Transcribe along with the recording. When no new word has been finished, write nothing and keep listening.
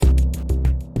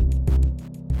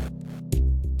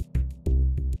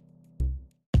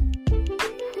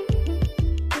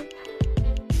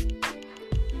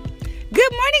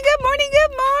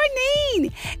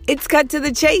Cut to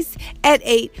the Chase at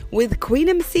 8 with Queen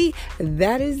MC.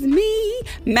 That is me,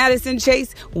 Madison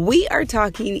Chase. We are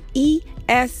talking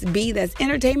ESB, that's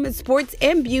entertainment, sports,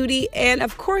 and beauty. And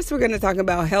of course, we're going to talk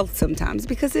about health sometimes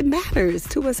because it matters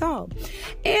to us all.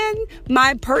 And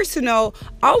my personal,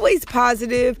 always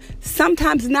positive,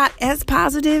 sometimes not as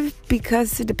positive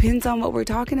because it depends on what we're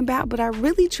talking about. But I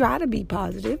really try to be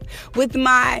positive with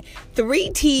my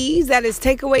 3 T's, that is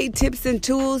takeaway tips and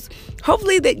tools,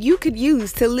 hopefully that you could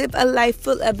use to live a life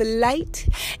full of light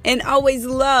and always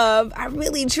love. I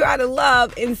really try to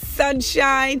love in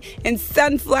sunshine and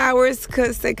sunflowers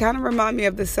because they kind of remind me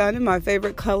of the sun and my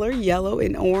favorite color, yellow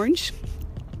and orange.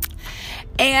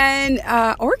 And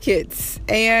orchids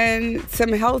and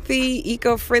some healthy,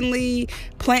 eco-friendly,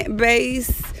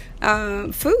 plant-based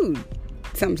food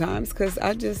sometimes because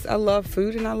I love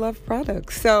food and I love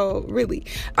products. So really.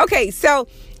 Okay, so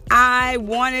I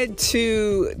wanted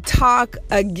to talk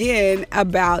again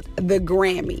about the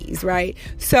Grammys, right?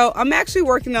 So I'm actually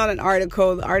working on an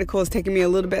article. The article is taking me a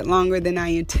little bit longer than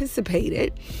I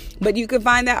anticipated, but you can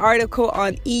find that article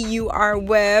on EUR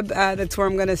Web. That's where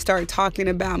I'm going to start talking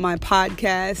about my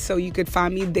podcast. So you could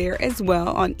find me there as well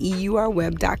on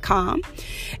EURweb.com.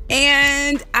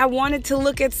 And I wanted to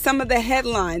look at some of the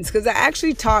headlines because I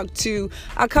actually talked to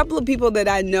a couple of people that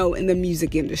I know in the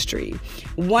music industry.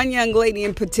 One young lady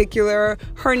in particular,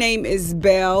 her name is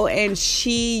Belle, and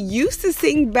she used to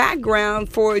sing background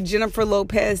for Jennifer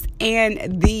Lopez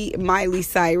and the Miley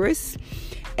Cyrus.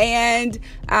 And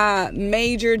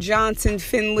Major Johnson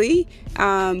Finley,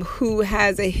 who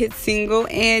has a hit single,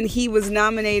 and he was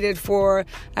nominated for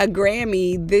a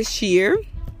Grammy this year.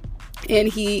 And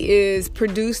he is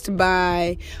produced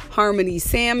by Harmony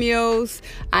Samuels.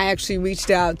 I actually reached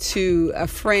out to a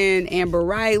friend, Amber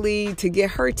Riley, to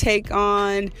get her take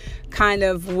on kind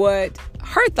of what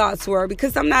her thoughts were,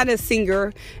 because I'm not a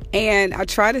singer and I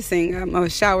try to sing. I'm a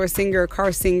shower singer, a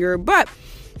car singer. But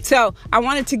so I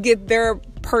wanted to get their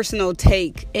personal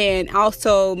take, and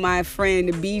also my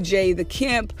friend BJ the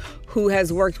Kemp, who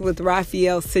has worked with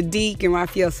Raphael Saadiq, and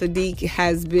Raphael Saadiq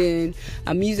has been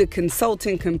a music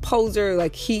consultant, composer,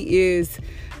 like he is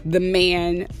the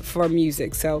man for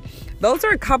music. So those are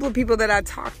a couple of people that I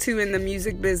talked to in the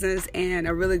music business, and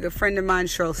a really good friend of mine,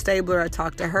 Cheryl Stabler. I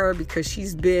talked to her because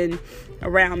she's been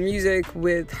around music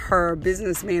with her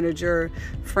business manager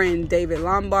friend, David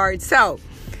Lombard. So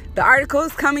the article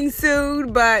is coming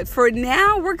soon, but for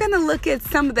now, we're going to look at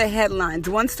some of the headlines.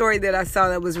 One story that I saw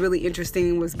that was really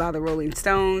interesting was by the Rolling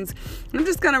Stones. I'm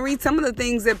just going to read some of the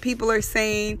things that people are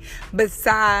saying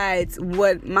besides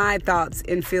what my thoughts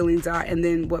and feelings are, and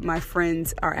then what my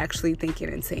friends are actually thinking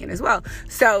and saying as well.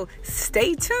 So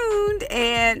stay tuned,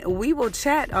 and we will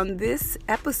chat on this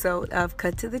episode of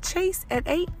Cut to the Chase at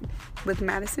 8 with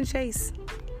Madison Chase.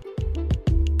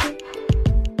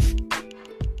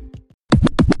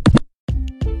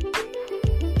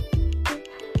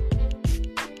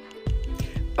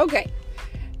 Okay,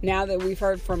 now that we've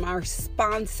heard from our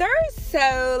sponsors,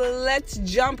 so let's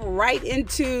jump right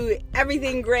into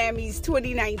everything Grammys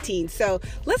 2019. So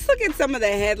let's look at some of the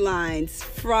headlines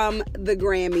from the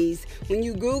Grammys. When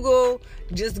you Google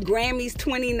just Grammys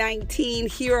 2019,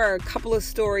 here are a couple of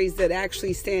stories that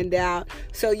actually stand out.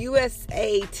 So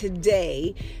USA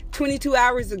Today, 22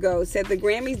 hours ago, said the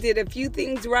Grammys did a few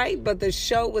things right, but the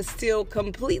show was still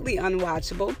completely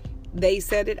unwatchable. They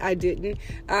said it, I didn't.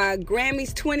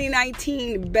 Grammys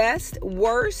 2019 best,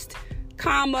 worst,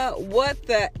 what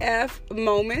the F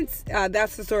moments.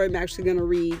 That's the story I'm actually going to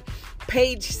read.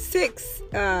 Page 6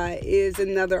 is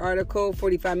another article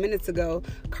 45 minutes ago.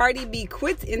 Cardi B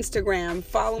quits Instagram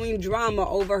following drama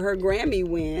over her Grammy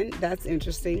win. That's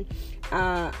interesting.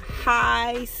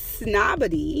 High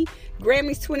Snobbity.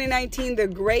 Grammys 2019, the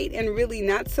great and really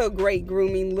not so great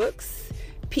grooming looks.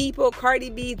 People, Cardi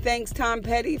B thanks Tom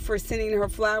Petty for sending her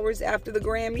flowers after the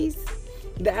Grammys.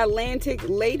 The Atlantic,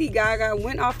 Lady Gaga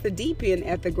went off the deep end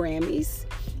at the Grammys.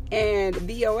 And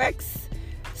VOX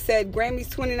said Grammys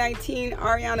 2019,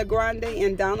 Ariana Grande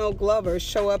and Donald Glover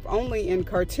show up only in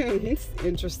cartoons.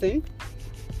 Interesting.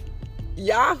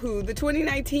 Yahoo, the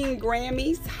 2019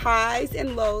 Grammys, highs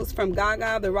and lows from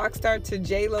Gaga, the rock star, to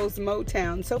J-Lo's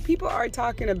Motown. So people are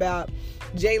talking about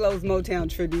J-Lo's Motown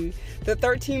tribute. The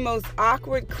 13 most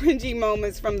awkward, cringy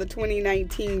moments from the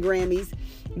 2019 Grammys.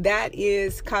 That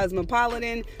is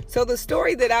Cosmopolitan. So the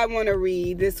story that I want to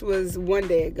read, this was one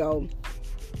day ago.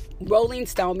 Rolling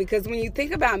Stone, because when you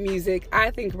think about music,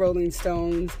 I think Rolling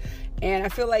Stones, and I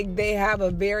feel like they have a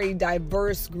very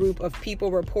diverse group of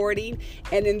people reporting.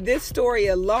 And in this story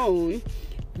alone,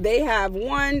 They have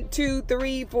 1, 2,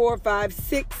 3, 4, 5,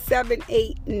 6, 7,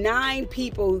 8, 9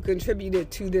 people who contributed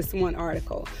to this one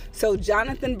article. So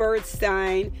Jonathan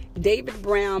Bernstein, David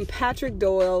Brown, Patrick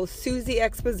Doyle, Susie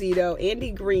Exposito,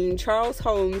 Andy Green, Charles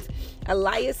Holmes,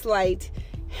 Elias Light,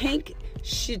 Hank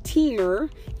Shittimer,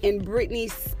 and Brittany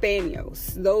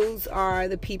Spanos. Those are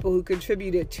the people who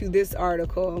contributed to this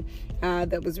article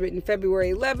that was written February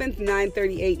 11th,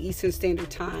 9:38 Eastern Standard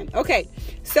Time. Okay,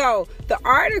 so the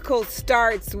article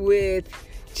starts with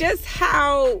just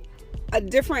how a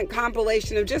different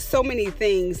compilation of just so many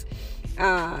things.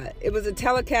 It was a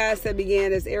telecast that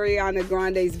began as Ariana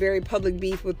Grande's very public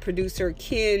beef with producer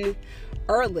Ken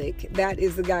Ehrlich, that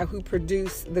is the guy who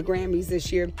produced the Grammys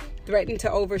this year, threatened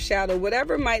to overshadow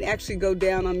whatever might actually go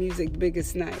down on music's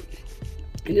biggest night.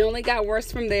 And it only got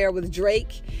worse from there, with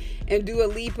Drake and Dua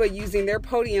Lipa using their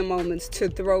podium moments to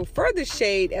throw further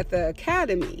shade at the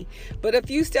Academy. But a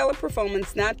few stellar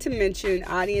performances, not to mention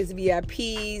audience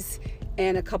VIPs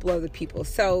and a couple other people.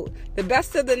 So the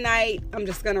best of the night, I'm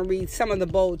just going to read some of the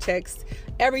bold text.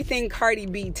 Everything Cardi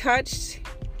B touched.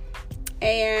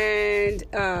 And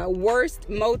worst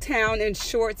Motown in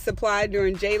short supply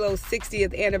during J-Lo's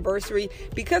 60th anniversary.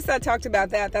 Because I talked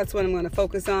about that, that's what I'm going to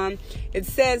focus on. It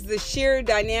says the sheer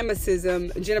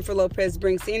dynamicism Jennifer Lopez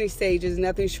brings to any stage is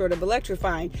nothing short of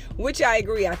electrifying, which I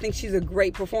agree. I think she's a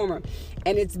great performer,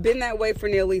 and it's been that way for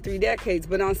nearly 3 decades.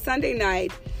 But on Sunday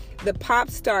night, the pop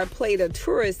star played a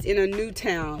tourist in a new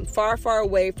town, far, far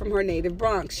away from her native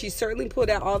Bronx. She certainly pulled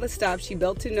out all the stops. She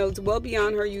belted notes well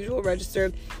beyond her usual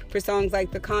register for songs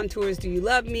like The Contours' Do You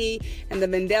Love Me and the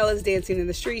Vandellas Dancing in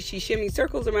the Street. She shimmied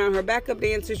circles around her backup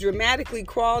dancers, dramatically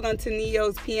crawled onto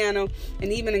Ne-Yo's piano,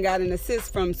 and even got an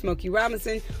assist from Smokey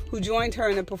Robinson, who joined her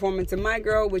in a performance of My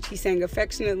Girl, which he sang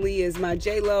affectionately as My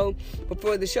J-Lo.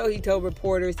 Before the show, he told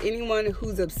reporters, anyone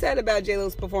who's upset about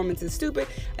J-Lo's performance is stupid.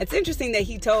 It's interesting that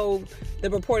he told the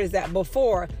reporters that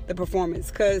before the performance,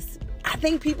 because I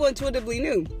think people intuitively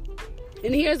knew.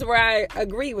 And here's where I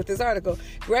agree with this article.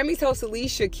 Grammys host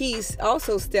Alicia Keys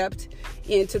also stepped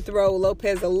in to throw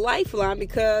Lopez a lifeline,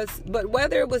 but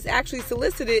whether it was actually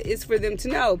solicited is for them to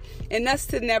know, and us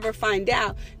to never find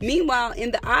out. Meanwhile,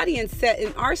 in the audience sat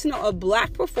an arsenal of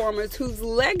black performers whose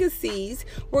legacies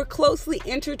were closely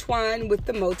intertwined with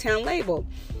the Motown label.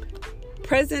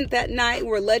 Present that night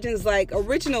were legends like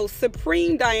original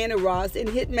Supreme Diana Ross and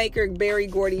hitmaker Berry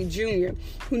Gordy Jr.,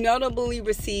 who notably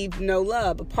received no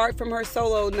love. Apart from her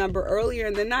solo number earlier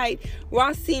in the night,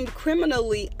 Ross seemed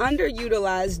criminally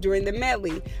underutilized during the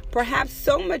medley, perhaps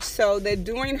so much so that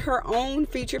during her own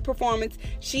featured performance,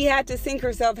 she had to sing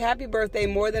herself happy birthday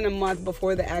more than a month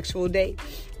before the actual date.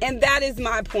 And that is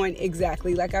my point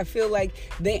exactly. Like, I feel like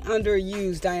they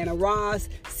underused Diana Ross.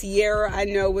 Sierra, I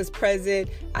know, was present.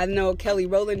 I know Kelly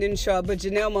Rowland didn't show up, but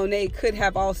Janelle Monáe could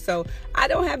have also. I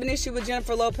don't have an issue with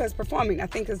Jennifer Lopez performing. I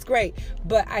think it's great.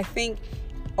 But I think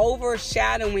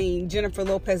overshadowing Jennifer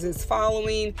Lopez's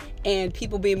following and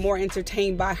people being more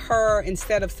entertained by her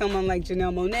instead of someone like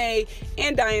Janelle Monáe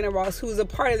and Diana Ross, who's a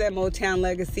part of that Motown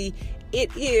legacy, it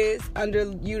is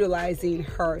underutilizing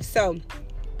her. So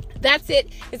that's it.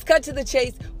 It's cut to the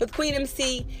chase with Queen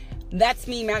MC. That's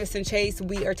me, Madison Chase.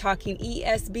 We are talking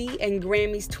ESB and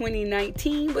Grammys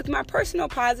 2019 with my personal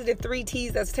positive 3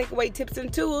 T's. That's takeaway tips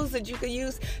and tools that you can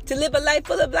use to live a life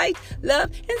full of light,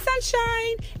 love, and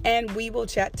sunshine. And we will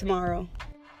chat tomorrow.